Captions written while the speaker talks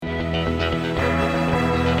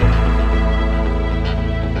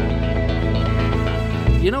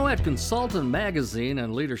At Consultant Magazine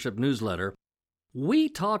and Leadership Newsletter, we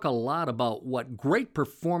talk a lot about what great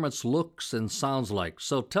performance looks and sounds like.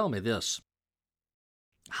 So tell me this.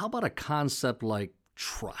 How about a concept like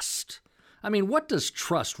trust? What does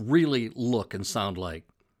trust really look and sound like?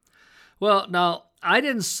 Well, now, I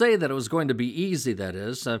didn't say that it was going to be easy, that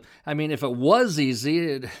is. If it was easy,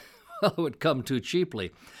 it would come too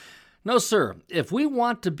cheaply. No, sir. If we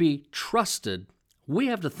want to be trusted, we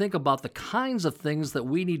have to think about the kinds of things that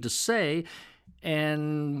we need to say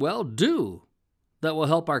and, do that will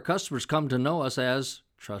help our customers come to know us as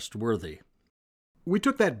trustworthy. We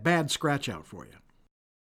took that bad scratch out for you.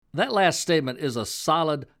 That last statement is a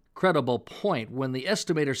solid, credible point when the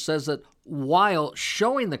estimator says that while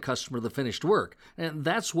showing the customer the finished work, and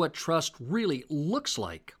that's what trust really looks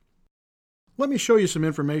like. Let me show you some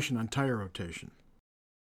information on tire rotation.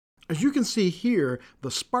 As you can see here,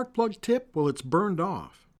 the spark plug tip, it's burned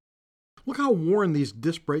off. Look how worn these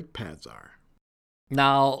disc brake pads are.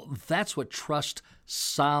 Now, that's what trust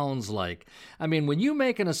sounds like. When you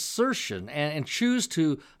make an assertion and choose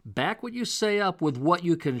to back what you say up with what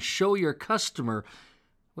you can show your customer,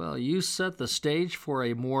 you set the stage for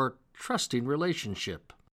a more trusting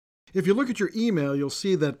relationship. If you look at your email, you'll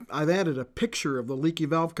see that I've added a picture of the leaky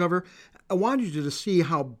valve cover. I wanted you to see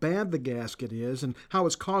how bad the gasket is and how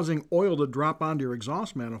it's causing oil to drop onto your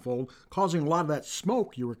exhaust manifold, causing a lot of that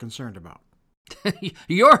smoke you were concerned about.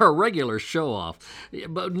 You're a regular show-off,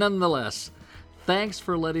 but nonetheless, thanks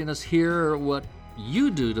for letting us hear what you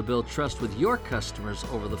do to build trust with your customers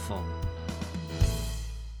over the phone.